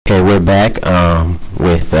Okay, we're back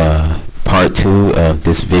with part 2 of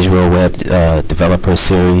this Visual Web Developer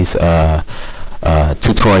Series,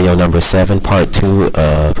 tutorial number 7, part 2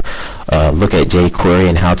 of look at jQuery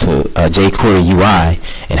and how to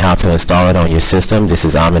JQueryUI and how to install it on your system. This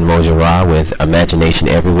is Amin Mojara with Imagination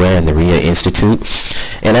Everywhere and the RIA Institute.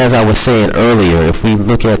 And as I was saying earlier, if we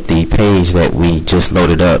look at the page that we just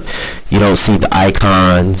loaded up, you don't see the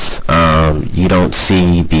icons, you don't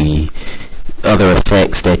see the other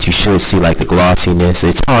effects that you should see, like the glossiness.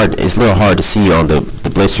 It's a little hard to see on the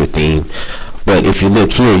Blitzer theme, but if you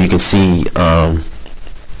look here, you can see the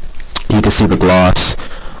gloss.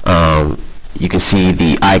 You can see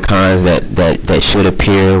the icons that should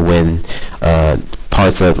appear when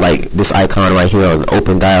parts of, like this icon right here on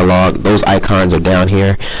open dialog, those icons are down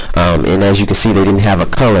here, and as you can see, they didn't have a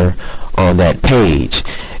color on that page.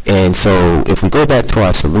 And so if we go back to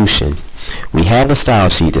our solution, we have the style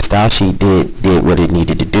sheet. The style sheet did what it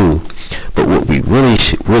needed to do, but what we really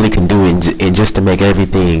can do, and just to make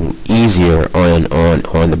everything easier on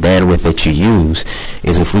the bandwidth that you use,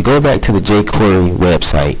 is if we go back to the jQuery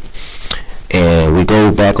website and we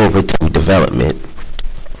go back over to development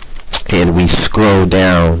and we scroll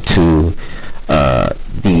down to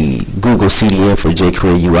the Google CDN for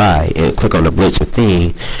JQueryUI and click on the Blitzer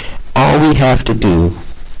theme, all we have to do,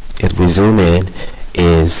 if we zoom in,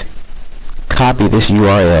 is copy this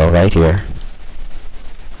URL right here,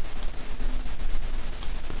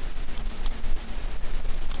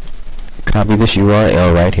 copy this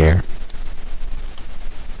URL right here,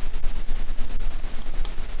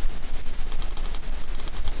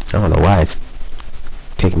 I don't know why it's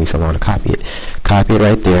taking me so long to copy it. Copy it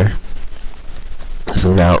right there,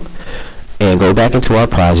 zoom out, and go back into our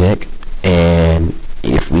project. And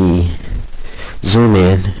if we zoom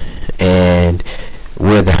in, and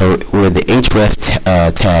where the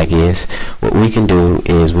href tag is, what we can do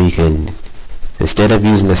is we can, instead of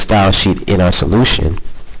using the style sheet in our solution,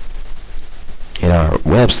 in our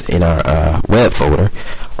web folder,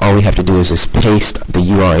 all we have to do is just paste the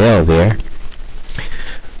URL there,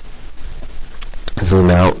 zoom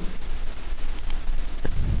out,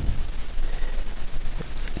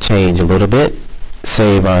 change a little bit,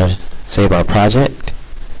 save our project,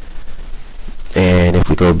 and if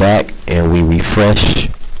we go back and we refresh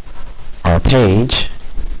our page,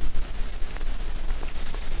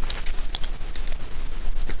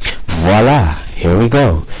 voila, here we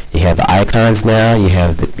go. You have the icons now, you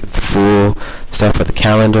have the full stuff for the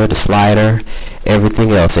calendar, the slider,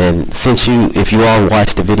 everything else. And since if you all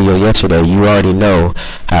watched the video yesterday, you already know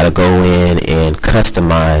how to go in and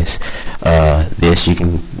customize this. You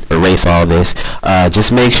can erase all this.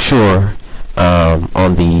 Just make sure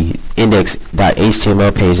on the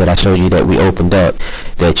index.html page that I showed you that we opened up,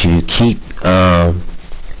 that you keep,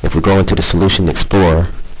 if we go into the Solution Explorer,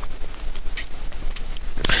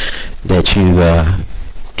 that you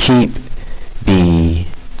keep the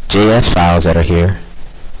JS files that are here.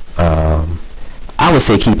 I would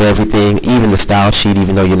say keep everything, even the style sheet,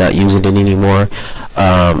 even though you're not using it anymore.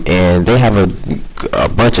 And they have a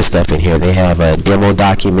bunch of stuff in here. They have demo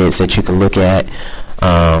documents that you can look at,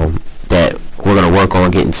 that we're going to work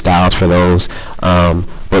on getting styles for those.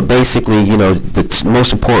 But basically, you know, the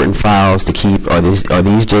most important files to keep are these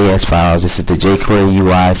JS files. This is the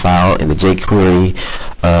JQueryUI file and the jQuery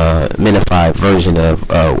minified version of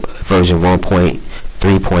version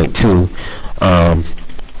 1.3.2.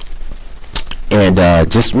 And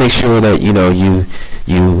just make sure that you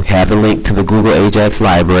have the link to the Google Ajax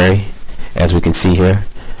Library, as we can see here.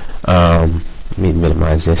 Let me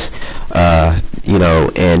minimize this. And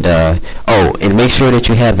make sure that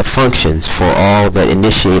you have the functions for all that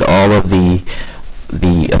initiate all of the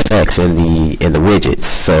effects and the widgets.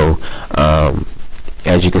 So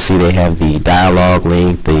as you can see, they have the dialog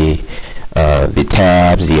link, the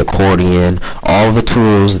tabs, the accordion, all the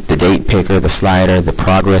tools, the date picker, the slider, the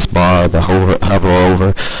progress bar, the hover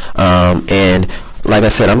over, and like I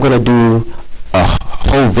said, I'm going to do a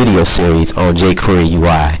whole video series on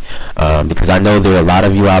jQueryUI, because I know there are a lot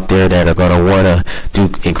of you out there that are going to want to do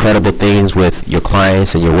incredible things with your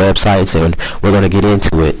clients and your websites, and we're going to get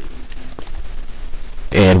into it.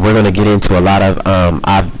 And we're going to get into a lot of,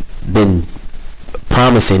 I've been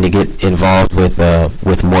promising to get involved with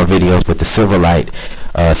more videos with the Silverlight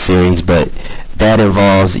series, but that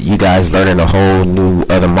involves you guys learning a whole new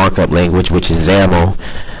other markup language, which is XAML.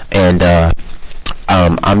 And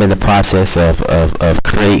I'm in the process of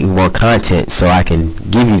creating more content so I can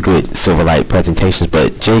give you good Silverlight presentations.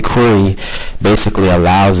 But jQuery basically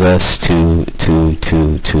allows us to do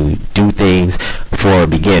things for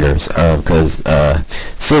beginners, because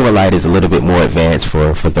Silverlight is a little bit more advanced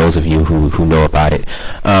for those of you who know about it.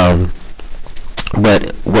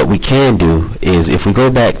 But what we can do is, if we go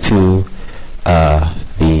back to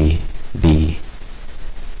the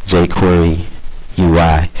JQueryUI,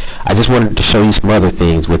 I just wanted to show you some other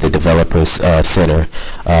things with the Developers Center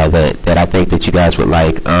that I think that you guys would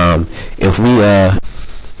like. If we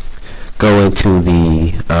go into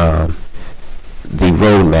the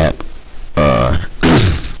roadmap,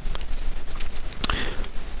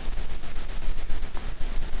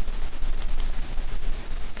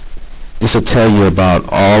 this will tell you about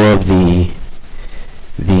all of the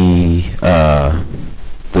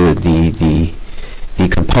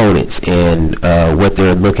components and what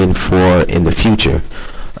they're looking for in the future.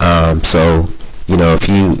 So you know, if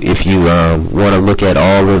you want to look at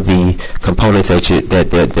all of the components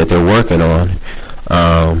that they're working on,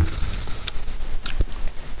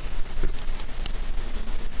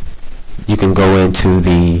 you can go into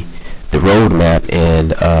the roadmap,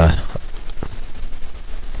 and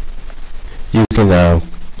you can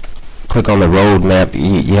click on the roadmap.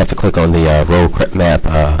 You have to click on the roadmap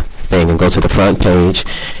thing and go to the front page.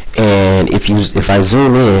 And if I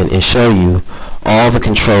zoom in and show you all the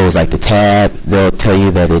controls, like the tab, they'll tell you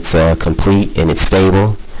that it's complete and it's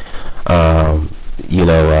stable. You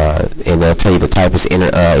know, and they'll tell you the type is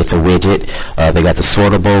it's a widget. They got the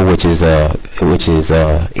sortable, which is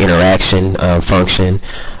interaction function,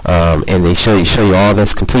 and they show you all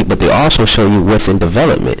that's complete. But they also show you what's in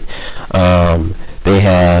development. They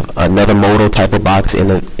have another modal type of box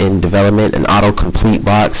in development, an autocomplete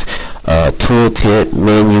box, tooltip,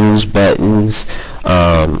 menus, buttons,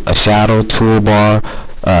 a shadow toolbar.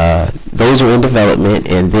 Those are in development,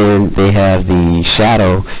 and then they have the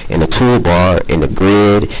shadow and the toolbar and the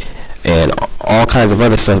grid and all kinds of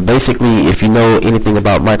other stuff. Basically, if you know anything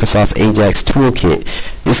about Microsoft Ajax Toolkit,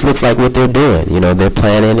 this looks like what they're doing. You know, they're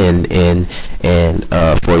planning and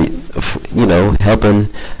for you know, helping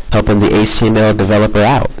the HTML developer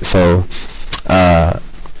out. So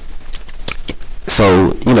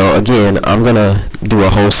so you know, again, I'm gonna do a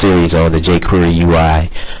whole series on the jQueryUI,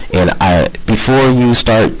 and before you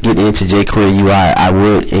start getting into jQueryUI, I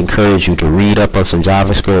would encourage you to read up on some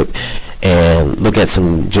JavaScript and look at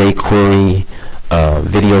some jQuery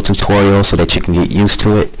video tutorials so that you can get used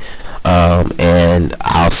to it. And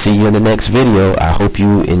I'll see you in the next video. I hope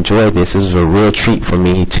you enjoyed this. This is a real treat for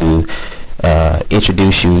me to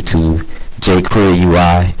introduce you to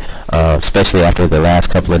jQueryUI, especially after the last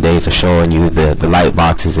couple of days of showing you the light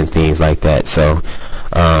boxes and things like that. So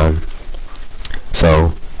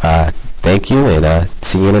thank you, and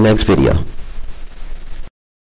see you in the next video.